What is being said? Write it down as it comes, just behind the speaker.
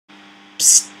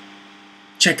Psst!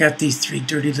 Check out these 3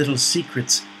 dirty little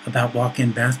secrets about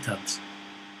walk-in bathtubs.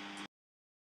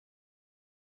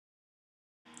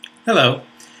 Hello,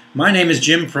 my name is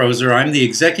Jim Proser. I'm the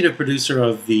executive producer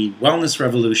of the Wellness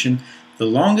Revolution, the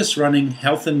longest-running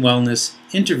health and wellness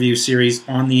interview series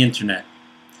on the internet.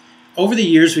 Over the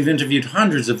years, we've interviewed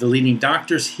hundreds of the leading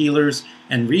doctors, healers,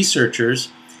 and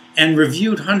researchers, and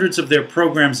reviewed hundreds of their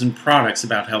programs and products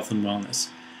about health and wellness.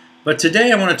 But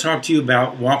today I want to talk to you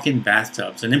about walk-in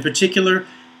bathtubs, and in particular,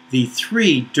 the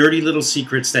 3 dirty little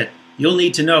secrets that you'll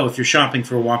need to know if you're shopping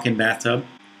for a walk-in bathtub.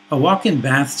 A walk-in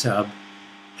bathtub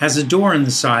has a door in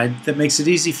the side that makes it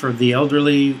easy for the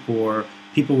elderly or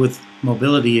people with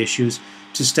mobility issues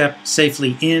to step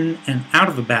safely in and out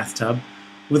of a bathtub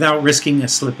without risking a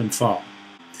slip and fall.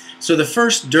 So the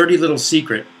first dirty little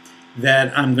secret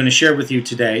that I'm going to share with you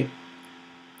today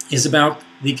is about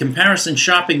the comparison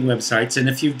shopping websites. And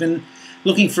if you've been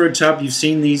looking for a tub, you've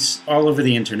seen these all over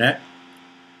the internet.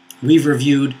 We've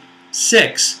reviewed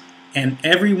 6, and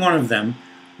every one of them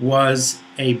was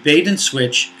a bait and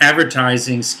switch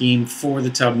advertising scheme for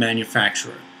the tub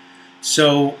manufacturer.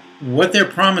 So what they're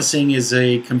promising is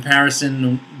a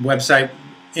comparison website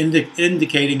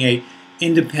indicating a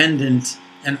independent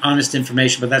and honest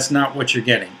information, but that's not what you're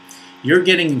getting. You're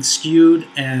getting skewed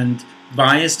and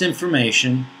biased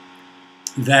information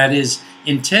that is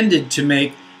intended to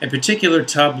make a particular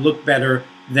tub look better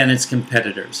than its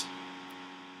competitors.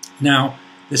 Now,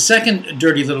 the second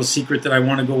dirty little secret that I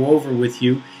want to go over with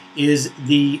you is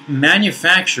the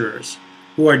manufacturers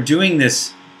who are doing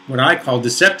this, what I call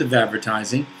deceptive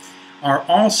advertising, are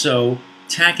also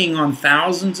tacking on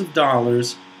thousands of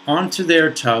dollars onto their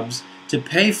tubs to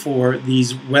pay for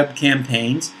these web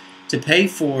campaigns, to pay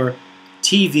for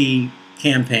TV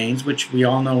campaigns, which we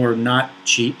all know are not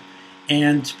cheap,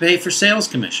 and to pay for sales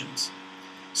commissions.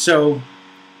 So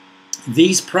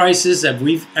these prices,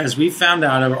 as we've found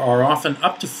out, are often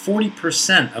up to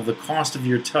 40% of the cost of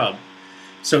your tub.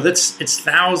 So it's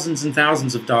thousands and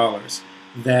thousands of dollars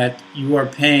that you are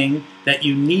paying that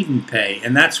you needn't pay.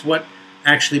 And that's what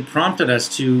actually prompted us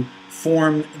to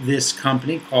form this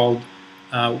company called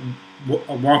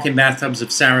Walk-in Bathtubs of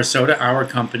Sarasota, our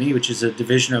company, which is a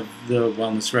division of the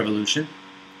Wellness Revolution,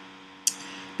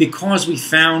 because we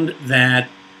found that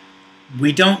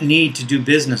we don't need to do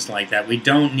business like that. We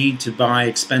don't need to buy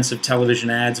expensive television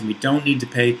ads, and we don't need to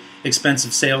pay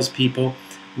expensive salespeople.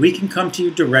 We can come to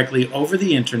you directly over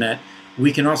the internet.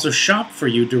 We can also shop for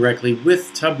you directly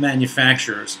with tub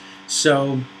manufacturers.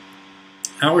 So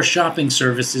our shopping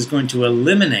service is going to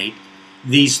eliminate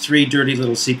these 3 dirty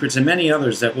little secrets and many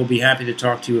others that we'll be happy to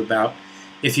talk to you about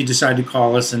if you decide to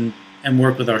call us and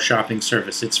work with our shopping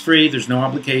service. It's free, there's no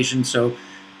obligation, so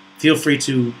feel free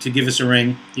to give us a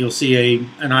ring. You'll see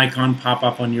an icon pop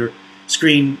up on your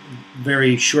screen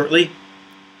very shortly,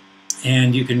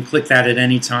 and you can click that at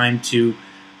any time to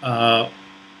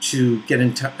get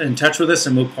in touch with us,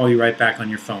 and we'll call you right back on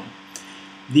your phone.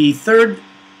 The third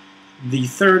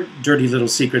dirty little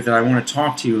secret that I want to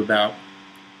talk to you about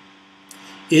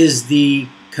is the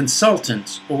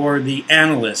consultants, or the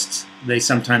analysts, they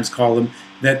sometimes call them,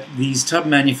 that these tub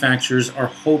manufacturers are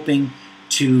hoping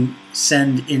to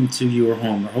send into your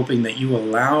home, or hoping that you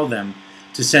allow them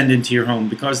to send into your home,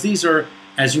 because these are,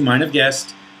 as you might have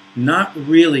guessed, not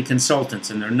really consultants,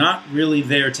 and they're not really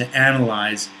there to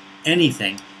analyze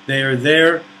anything. They are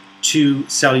there to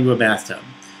sell you a bathtub.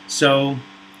 So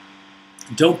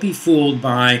don't be fooled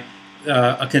by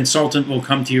a consultant will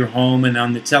come to your home, and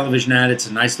on the television ad it's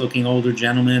a nice looking older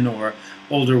gentleman or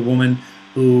older woman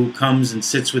who comes and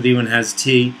sits with you and has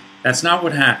tea. That's not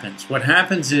what happens. What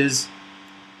happens is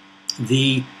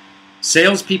the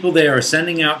salespeople they are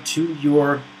sending out to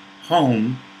your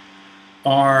home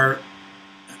are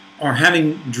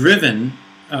having driven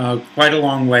quite a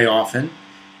long way often,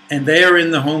 and they are in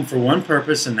the home for one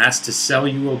purpose, and that's to sell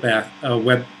you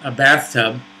a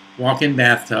bathtub, walk-in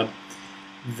bathtub,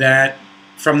 that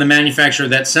from the manufacturer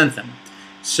that sent them.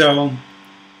 So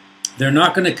they're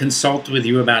not going to consult with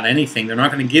you about anything. They're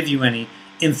not going to give you any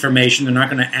information. They're not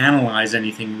going to analyze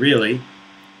anything really.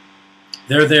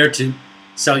 They're there to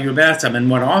sell you a bathtub.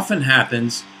 And what often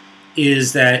happens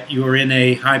is that you're in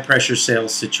a high-pressure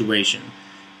sales situation.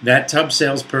 That tub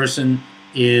salesperson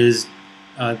is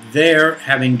there,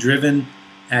 having driven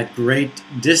at great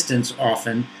distance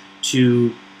often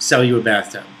to sell you a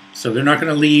bathtub. So they're not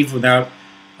going to leave without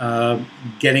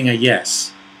getting a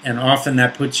yes. And often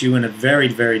that puts you in a very,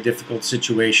 very difficult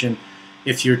situation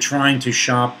if you're trying to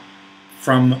shop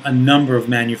from a number of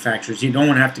manufacturers. You don't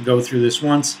want to have to go through this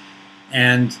once,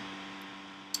 and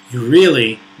you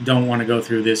really don't want to go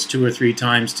through this 2 or 3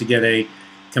 times to get a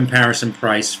comparison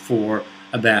price for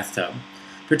a bathtub.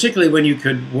 particularly when you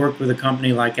could work with a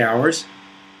company like ours,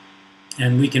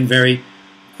 and we can very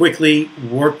quickly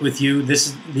work with you. This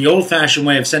is the old-fashioned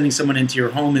way of sending someone into your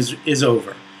home is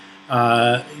over.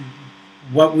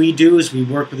 What we do is we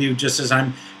work with you just as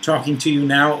I'm talking to you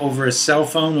now over a cell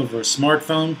phone, over a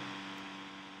smartphone.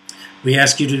 We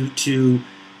ask you to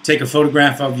take a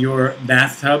photograph of your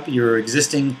bathtub, your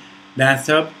existing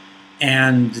bathtub,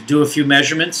 and do a few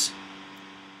measurements.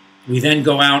 We then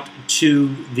go out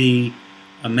to the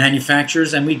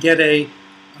manufacturers, and we get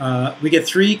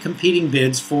 3 competing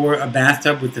bids for a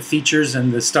bathtub with the features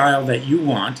and the style that you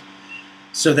want,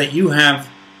 so that you have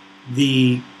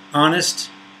the honest,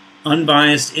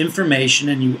 unbiased information,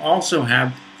 and you also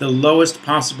have the lowest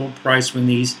possible price when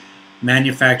these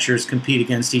manufacturers compete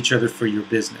against each other for your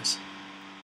business.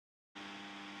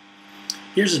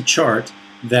 Here's a chart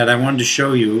that I wanted to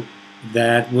show you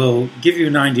that will give you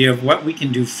an idea of what we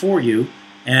can do for you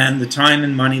and the time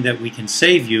and money that we can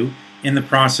save you in the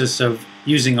process of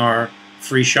using our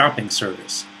free shopping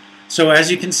service. So as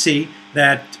you can see,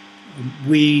 that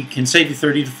we can save you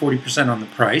 30 to 40% on the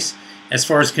price. As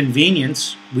far as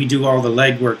convenience, we do all the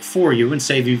legwork for you and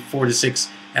save you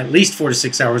at least 4 to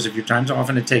 6 hours of your time. So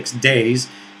often it takes days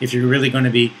if you're really going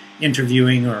to be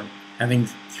interviewing or having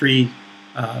 3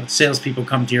 salespeople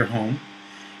come to your home.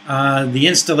 The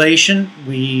installation,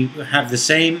 we have the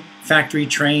same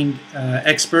factory-trained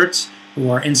experts who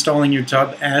are installing your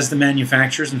tub as the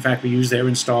manufacturers. In fact, we use their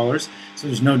installers, so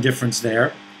there's no difference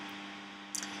there.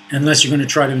 Unless you're going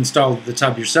to try to install the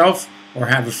tub yourself or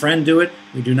have a friend do it,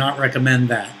 we do not recommend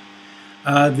that.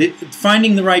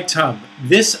 Finding the right tub.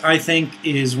 This, I think,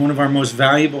 is one of our most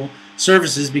valuable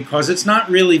services because it's not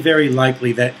really very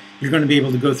likely that you're going to be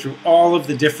able to go through all of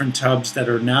the different tubs that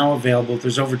are now available.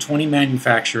 There's over 20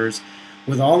 manufacturers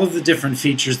with all of the different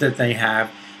features that they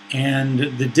have, and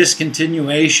the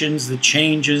discontinuations, the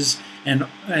changes, and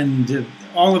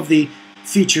all of the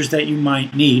features that you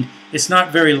might need. It's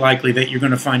not very likely that you're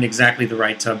going to find exactly the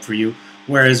right tub for you,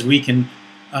 whereas we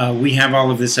have all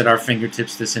of this at our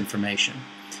fingertips, this information.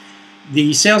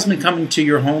 The salesman coming to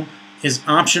your home is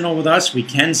optional with us. We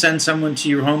can send someone to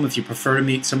your home if you prefer to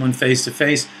meet someone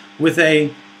face-to-face. With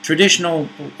a traditional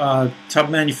tub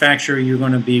manufacturer, you're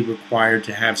going to be required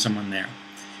to have someone there.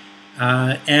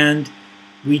 And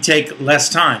we take less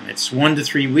time. It's 1 to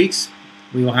 3 weeks.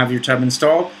 We will have your tub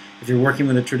installed. If you're working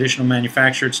with a traditional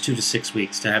manufacturer, it's 2 to 6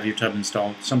 weeks to have your tub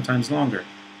installed, sometimes longer.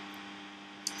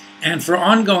 And for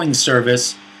ongoing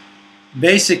service,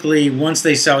 basically, once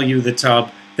they sell you the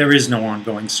tub, there is no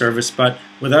ongoing service. But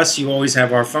with us, you always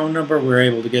have our phone number. You're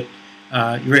able to get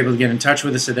in touch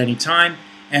with us at any time,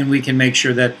 and we can make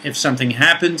sure that if something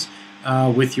happens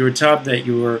with your tub that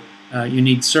you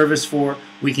need service for,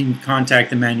 we can contact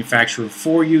the manufacturer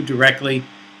for you directly,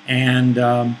 and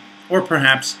or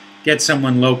perhaps get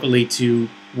someone locally to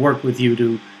work with you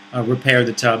to repair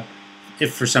the tub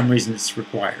if for some reason it's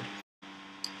required.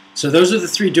 So those are the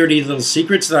 3 dirty little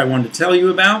secrets that I wanted to tell you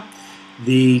about.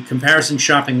 The comparison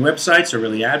shopping websites are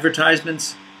really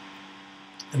advertisements.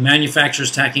 The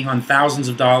manufacturers tacking on thousands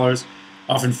of dollars,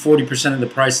 often 40% of the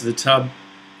price of the tub,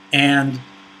 and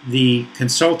the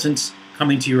consultants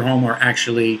coming to your home are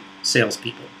actually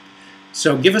salespeople.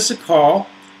 So give us a call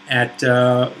at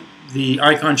the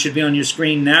icon should be on your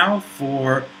screen now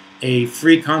for a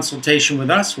free consultation with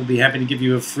us. We'll be happy to give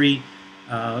you a free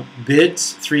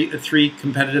three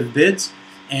competitive bids,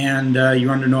 and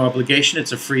you're under no obligation.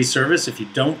 It's a free service. If you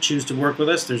don't choose to work with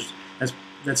us,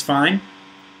 that's fine.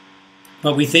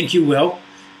 But we think you will.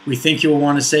 We think you'll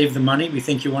want to save the money. We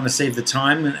think you want to save the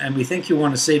time, and we think you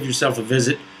want to save yourself a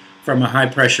visit from a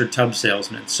high-pressure tub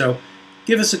salesman. So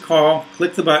give us a call.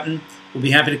 Click the button. We'll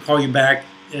be happy to call you back.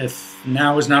 If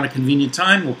now is not a convenient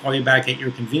time, we'll call you back at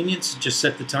your convenience. Just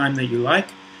set the time that you like,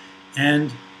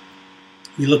 and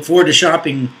we look forward to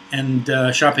shopping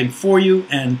for you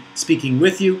and speaking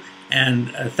with you.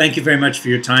 And thank you very much for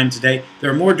your time today. There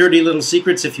are more dirty little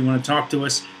secrets. If you want to talk to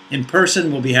us in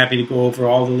person, we'll be happy to go over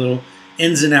all the little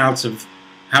ins and outs of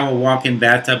how a walk-in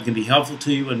bathtub can be helpful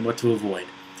to you and what to avoid.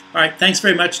 All right, thanks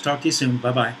very much. Talk to you soon.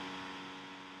 Bye-bye.